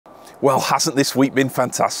Well, hasn't this week been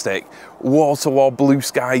fantastic? Wall-to-wall blue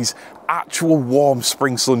skies, actual warm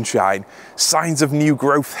spring sunshine, signs of new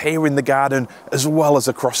growth here in the garden as well as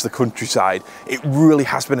across the countryside. It really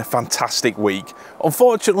has been a fantastic week.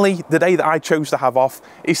 Unfortunately, the day that I chose to have off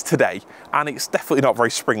is today, and it's definitely not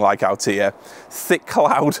very spring-like out here. Thick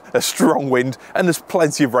cloud, a strong wind, and there's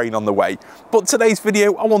plenty of rain on the way. But today's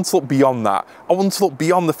video, I want to look beyond that. I want to look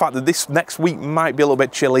beyond the fact that this next week might be a little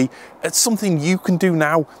bit chilly. It's something you can do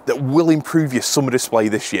now that will improve your summer display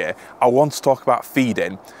this year. I want to talk about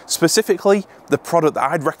feeding. Specifically, the product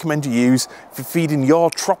that I'd recommend you use for feeding your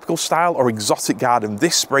tropical style or exotic garden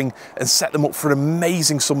this spring and set them up for an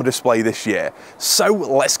amazing summer display this year. So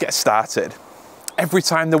let's get started. Every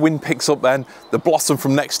time the wind picks up then, the blossom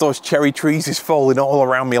from next door's cherry trees is falling all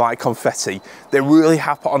around me like confetti. They really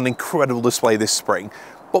have put on an incredible display this spring.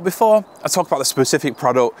 But before I talk about the specific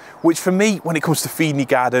product, which for me, when it comes to feeding your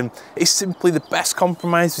garden, is simply the best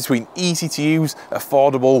compromise between easy to use,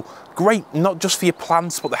 affordable, great not just for your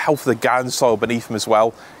plants, but the health of the garden soil beneath them as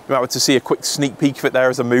well. You might be able to see a quick sneak peek of it there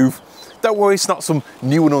as I move. Don't worry, it's not some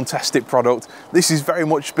new and untested product. This has very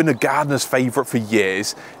much been a gardener's favourite for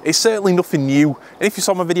years. It's certainly nothing new, and if you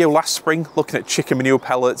saw my video last spring looking at chicken manure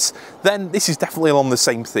pellets, then this is definitely along the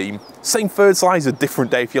same theme. Same fertiliser,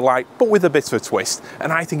 different day if you like, but with a bit of a twist,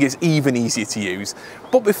 and I think it's even easier to use.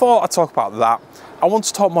 But before I talk about that, I want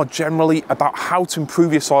to talk more generally about how to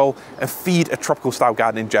improve your soil and feed a tropical style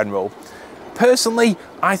garden in general. Personally,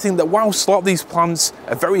 I think that whilst a lot of these plants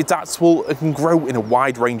are very adaptable and can grow in a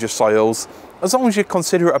wide range of soils, as long as you're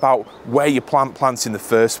considerate about where you plant plants in the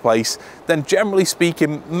first place, then generally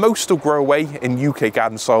speaking, most will grow away in UK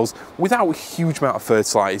garden soils without a huge amount of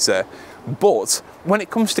fertiliser. But when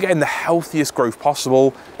it comes to getting the healthiest growth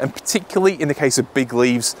possible, and particularly in the case of big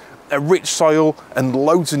leaves, a rich soil and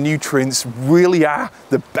loads of nutrients really are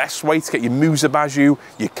the best way to get your musabaju,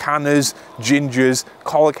 your cannas, gingers,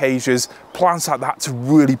 colocasias, plants like that to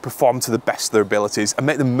really perform to the best of their abilities and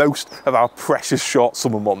make the most of our precious short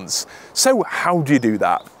summer months. So how do you do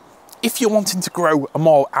that? If you're wanting to grow a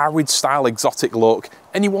more arid style exotic look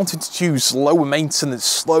and you're wanting to choose lower maintenance,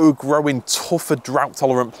 slow growing, tougher drought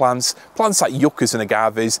tolerant plants like yuccas and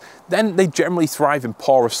agaves, then they generally thrive in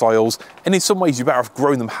poorer soils, and in some ways you're better off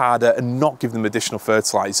growing them harder and not give them additional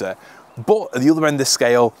fertiliser. But at the other end of the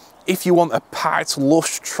scale, if you want a packed,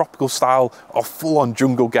 lush, tropical style or full-on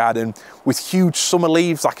jungle garden with huge summer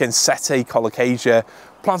leaves like Ensete, Colocasia,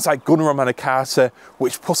 plants like Gunnera,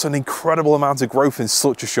 which put an incredible amount of growth in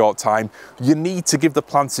such a short time, you need to give the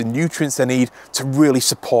plants the nutrients they need to really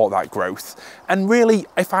support that growth. And really,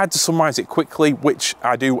 if I had to summarise it quickly, which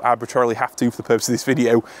I do arbitrarily have to for the purpose of this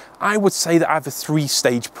video, I would say that I have a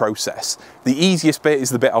three-stage process. The easiest bit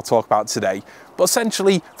is the bit I'll talk about today. But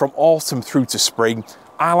essentially, from autumn through to spring,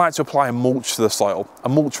 I like to apply a mulch to the soil, a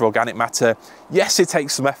mulch of organic matter. Yes, it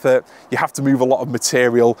takes some effort, you have to move a lot of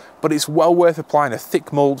material, but it's well worth applying a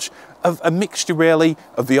thick mulch of a mixture really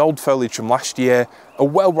of the old foliage from last year, a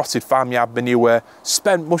well-rotted farmyard manure,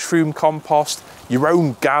 spent mushroom compost, your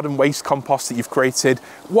own garden waste compost that you've created,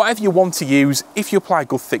 whatever you want to use. If you apply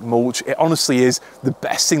good thick mulch, it honestly is the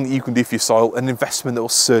best thing that you can do for your soil, an investment that will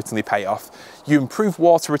certainly pay off. You improve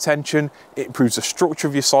water retention, it improves the structure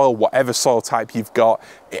of your soil, whatever soil type you've got,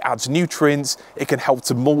 it adds nutrients, it can help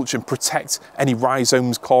to mulch and protect any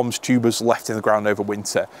rhizomes, corms, tubers left in the ground over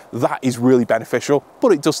winter. That is really beneficial,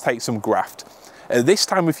 but it does take some graft. At this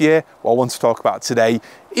time of year, what I want to talk about today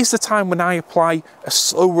is the time when I apply a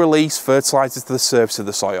slow release fertiliser to the surface of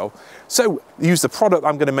the soil. So use the product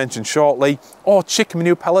I'm going to mention shortly, or chicken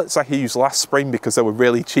manure pellets like I used last spring because they were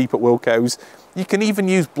really cheap at Wilco's. You can even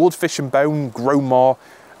use bloodfish and bone, grow more.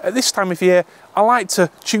 At this time of year, I like to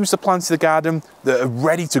choose the plants in the garden that are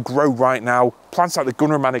ready to grow right now, plants like the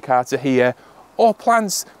Gunnera here, or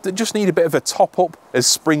plants that just need a bit of a top up as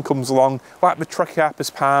spring comes along, like the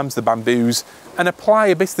Trachycarpus palms, the bamboos, and apply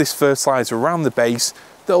a bit of this fertiliser around the base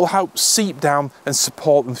that will help seep down and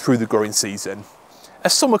support them through the growing season.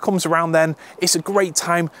 As summer comes around then, it's a great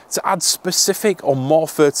time to add specific or more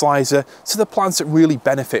fertiliser to the plants that really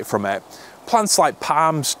benefit from it. Plants like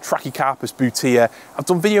palms, Trachycarpus boutea, I've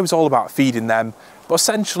done videos all about feeding them, but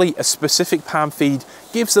essentially a specific palm feed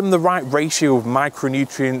gives them the right ratio of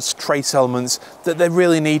micronutrients, trace elements that they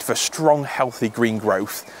really need for strong, healthy green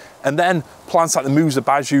growth. And then plants like the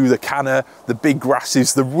musabaju, the canna, the big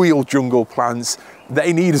grasses, the real jungle plants,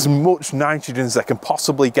 they need as much nitrogen as they can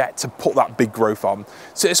possibly get to put that big growth on.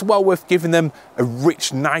 So it's well worth giving them a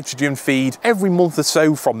rich nitrogen feed every month or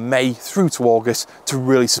so from May through to August to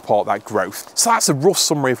really support that growth. So that's a rough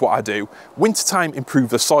summary of what I do. Wintertime,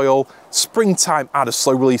 improve the soil. Springtime, add a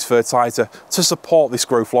slow release fertilizer to support this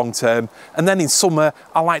growth long term. And then in summer,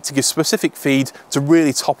 I like to give specific feed to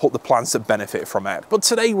really top up the plants that benefit from it. But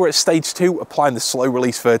today we're at stage 2, applying the slow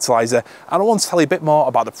release fertilizer, and I want to tell you a bit more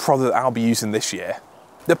about the product I'll be using this year.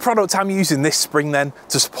 The product I'm using this spring then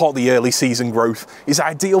to support the early season growth is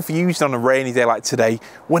ideal for using on a rainy day like today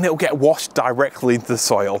when it'll get washed directly into the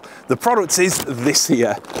soil. The product is this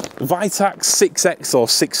here, Vitax 6X or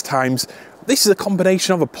 6 times. This is a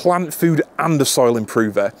combination of a plant food and a soil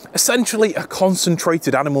improver. Essentially a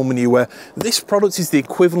concentrated animal manure. This product is the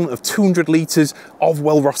equivalent of 200 litres of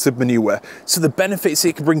well-rotted manure. So the benefits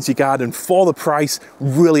it can bring to your garden for the price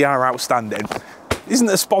really are outstanding. Isn't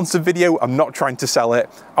it a sponsored video? I'm not trying to sell it.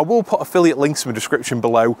 I will put affiliate links in the description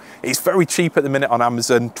below. It's very cheap at the minute on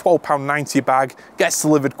Amazon, £12.90 a bag, gets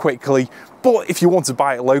delivered quickly. But if you want to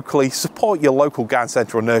buy it locally, support your local garden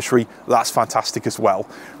centre or nursery, that's fantastic as well.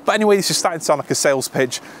 But anyway, this is starting to sound like a sales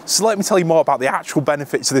pitch, so let me tell you more about the actual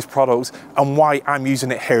benefits of this product and why I'm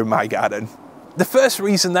using it here in my garden. The first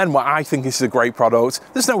reason then why I think this is a great product,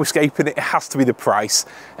 there's no escaping it, it has to be the price.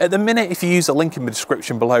 At the minute, if you use the link in the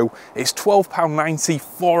description below, it's £12.90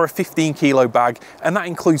 for a 15 kilo bag, and that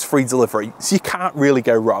includes free delivery, so you can't really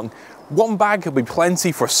go wrong. One bag will be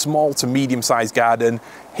plenty for a small to medium sized garden.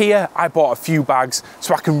 Here, I bought a few bags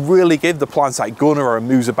so I can really give the plants like Gunnera and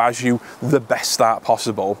Musabaju the best start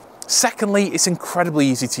possible. Secondly, it's incredibly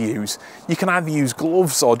easy to use. You can either use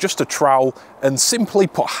gloves or just a trowel and simply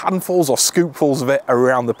put handfuls or scoopfuls of it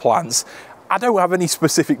around the plants. I don't have any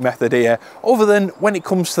specific method here, other than when it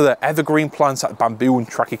comes to the evergreen plants like bamboo and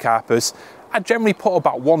trachycarpus, I generally put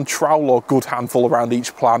about one trowel or good handful around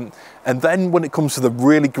each plant. And then when it comes to the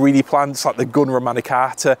really greedy plants like the Gunnera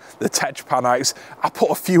manicata, the Tetrapanax, I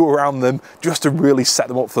put a few around them just to really set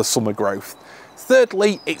them up for the summer growth.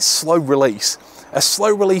 Thirdly, it's slow release. A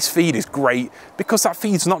slow release feed is great because that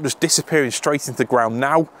feed's not just disappearing straight into the ground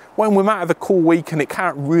now when we might have a cool week and it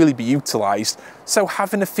can't really be utilised. So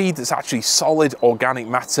having a feed that's actually solid organic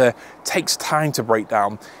matter takes time to break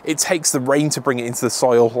down. It takes the rain to bring it into the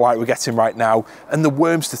soil like we're getting right now, and the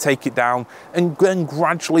worms to take it down, and then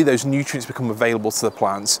gradually those nutrients become available to the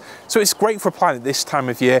plants. So it's great for a plant at this time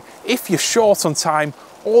of year if you're short on time,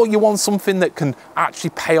 or you want something that can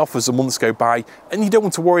actually pay off as the months go by and you don't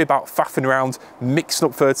want to worry about faffing around, mixing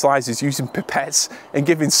up fertilizers, using pipettes and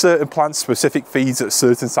giving certain plants specific feeds at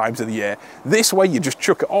certain times of the year. This way you just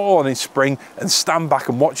chuck it all on in spring and stand back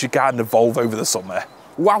and watch your garden evolve over the summer.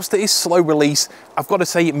 Whilst it is slow release, I've got to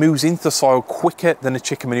say it moves into the soil quicker than a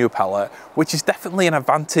chicken manure pellet, which is definitely an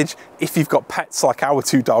advantage if you've got pets like our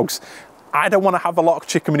 2 dogs. I don't want to have a lot of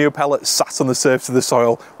chicken manure pellets sat on the surface of the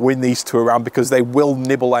soil when these 2 are around because they will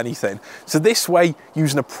nibble anything. So this way,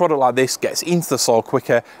 using a product like this gets into the soil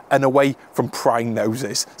quicker and away from prying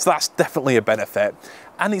noses. So that's definitely a benefit.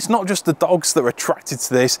 And it's not just the dogs that are attracted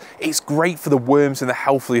to this, it's great for the worms and the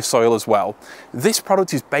health of your soil as well. This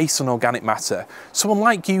product is based on organic matter. So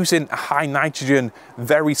unlike using a high nitrogen,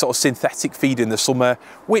 very sort of synthetic feed in the summer,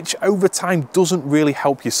 which over time doesn't really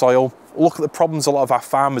help your soil, look at the problems a lot of our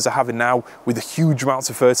farmers are having now with the huge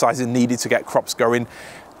amounts of fertiliser needed to get crops going.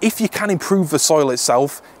 If you can improve the soil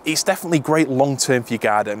itself, it's definitely great long term for your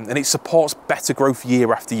garden and it supports better growth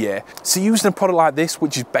year after year. So using a product like this,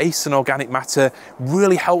 which is based on organic matter,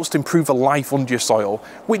 really helps to improve the life under your soil,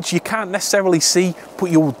 which you can't necessarily see, but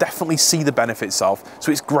you'll definitely see the benefits of.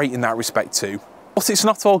 So it's great in that respect too. But it's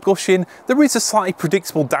not all gushing. There is a slightly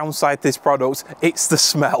predictable downside to this product. It's the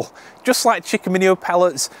smell. Just like chicken manure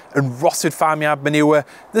pellets and rotted farmyard manure,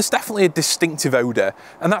 there's definitely a distinctive odour.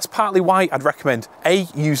 And that's partly why I'd recommend A,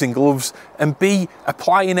 using gloves, and B,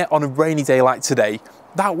 applying it on a rainy day like today.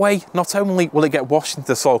 That way, not only will it get washed into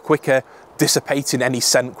the soil quicker, dissipating any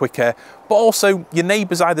scent quicker, but also your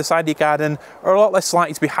neighbours either side of your garden are a lot less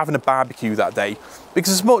likely to be having a barbecue that day.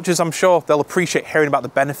 Because as much as I'm sure they'll appreciate hearing about the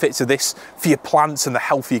benefits of this for your plants and the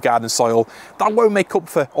health of your garden soil, that won't make up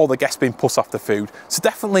for all the guests being put off the food. So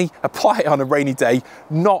definitely apply it on a rainy day,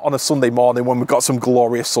 not on a Sunday morning when we've got some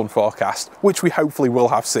glorious sun forecast, which we hopefully will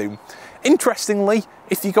have soon. Interestingly,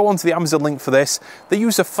 if you go onto the Amazon link for this, they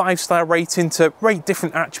use a 5-star rating to rate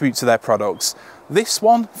different attributes of their products. This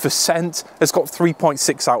one, for scent, has got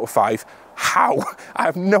 3.6 out of 5. How? I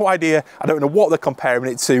have no idea. I don't know what they're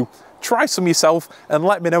comparing it to. Try some yourself and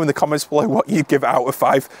let me know in the comments below what you'd give it out of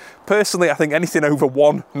 5. Personally, I think anything over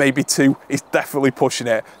 1, maybe 2, is definitely pushing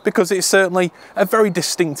it because it's certainly a very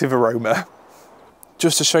distinctive aroma.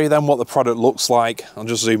 just to show you then what the product looks like. I'll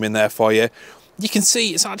just zoom in there for you. You can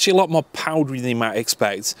see it's actually a lot more powdery than you might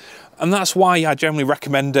expect. And that's why I generally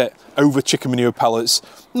recommend it over chicken manure pellets,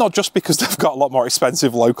 not just because they've got a lot more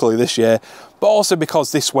expensive locally this year, but also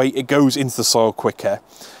because this way it goes into the soil quicker.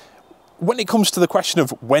 When it comes to the question of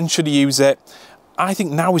when should you use it, I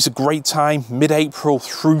think now is a great time, mid-April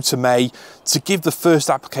through to May, to give the first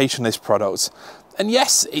application of this product. And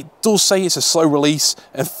yes, it does say it's a slow release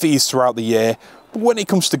and feeds throughout the year, but when it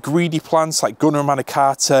comes to greedy plants like Gunnera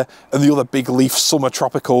manicata and the other big leaf summer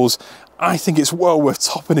tropicals, I think it's well worth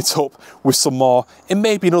topping it up with some more in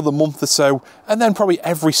maybe another month or so, and then probably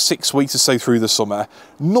every 6 weeks or so through the summer.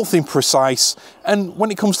 Nothing precise, and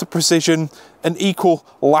when it comes to precision, an equal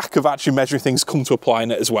lack of actually measuring things come to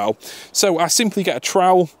applying it as well. So I simply get a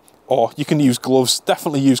trowel, or you can use gloves,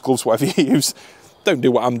 definitely use gloves whatever you use, don't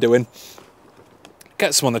do what I'm doing.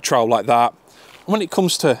 Get some on the trowel like that. When it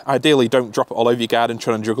comes to, ideally don't drop it all over your garden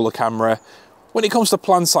trying to juggle a camera. When it comes to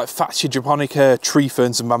plants like Fatsia japonica, tree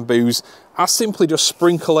ferns and bamboos, I simply just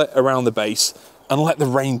sprinkle it around the base and let the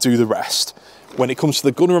rain do the rest. When it comes to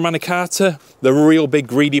the Gunnera manicata, the real big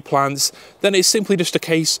greedy plants, then it's simply just a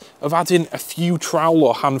case of adding a few trowel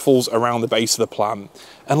or handfuls around the base of the plant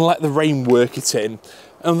and let the rain work it in.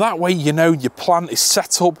 And that way you know your plant is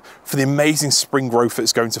set up for the amazing spring growth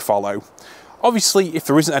that's going to follow. Obviously, if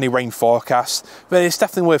there isn't any rain forecast, then it's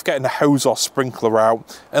definitely worth getting a hose or sprinkler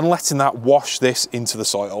out and letting that wash this into the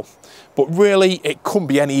soil. But really, it couldn't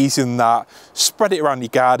be any easier than that. Spread it around your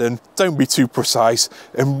garden, don't be too precise,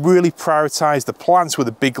 and really prioritise the plants with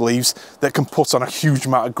the big leaves that can put on a huge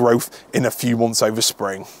amount of growth in a few months over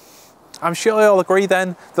spring. I'm sure you'll agree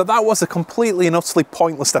then that that was a completely and utterly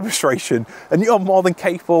pointless demonstration, and you're more than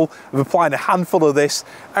capable of applying a handful of this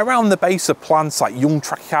around the base of plants like young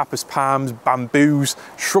Trachycarpus palms, bamboos,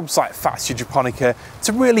 shrubs like Fatsia japonica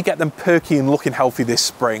to really get them perky and looking healthy this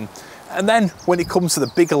spring. And then when it comes to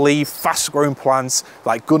the bigger leaf, fast growing plants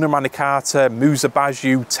like Gunnera manicata, Musa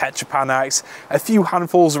baju, Tetrapanax, a few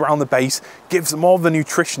handfuls around the base gives them all the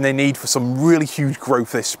nutrition they need for some really huge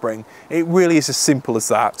growth this spring. It really is as simple as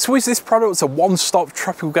that. So is this product a one-stop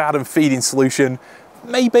tropical garden feeding solution?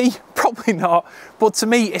 Maybe, probably not, but to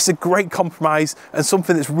me it's a great compromise and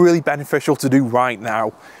something that's really beneficial to do right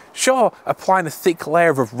now. Sure, applying a thick layer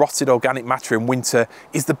of rotted organic matter in winter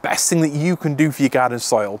is the best thing that you can do for your garden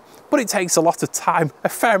soil, but it takes a lot of time, a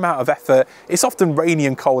fair amount of effort, it's often rainy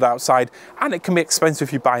and cold outside, and it can be expensive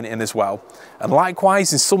if you're buying it in as well. And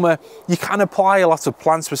likewise, in summer, you can apply a lot of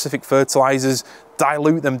plant-specific fertilisers,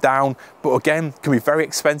 dilute them down, but again, can be very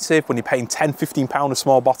expensive when you're paying £10–15 a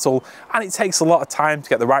small bottle, and it takes a lot of time to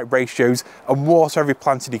get the right ratios and water every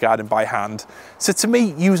plant in your garden by hand. So to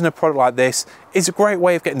me, using a product like this is a great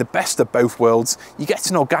way of getting the best of both worlds. You're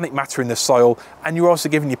getting organic matter in the soil, and you're also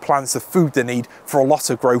giving your plants the food they need for a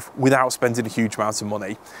lot of growth without spending a huge amount of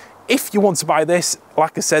money. If you want to buy this,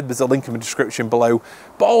 like I said, there's a link in the description below,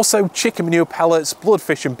 but also chicken manure pellets, blood,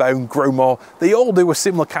 fish and bone, grow more, they all do a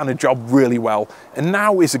similar kind of job really well. And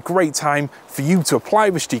now is a great time for you to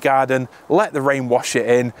apply this to your garden, let the rain wash it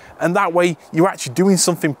in, and that way you're actually doing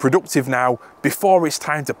something productive now before it's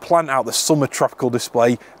time to plant out the summer tropical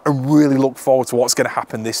display and really look forward to what's going to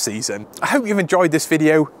happen this season. I hope you've enjoyed this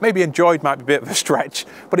video. Maybe enjoyed might be a bit of a stretch,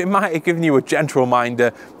 but it might have given you a gentle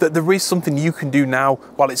reminder that there is something you can do now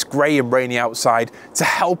while it's grey and rainy outside to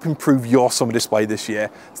help improve your summer display this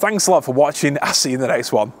year. Thanks a lot for watching. I'll see you in the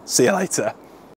next one. See you later.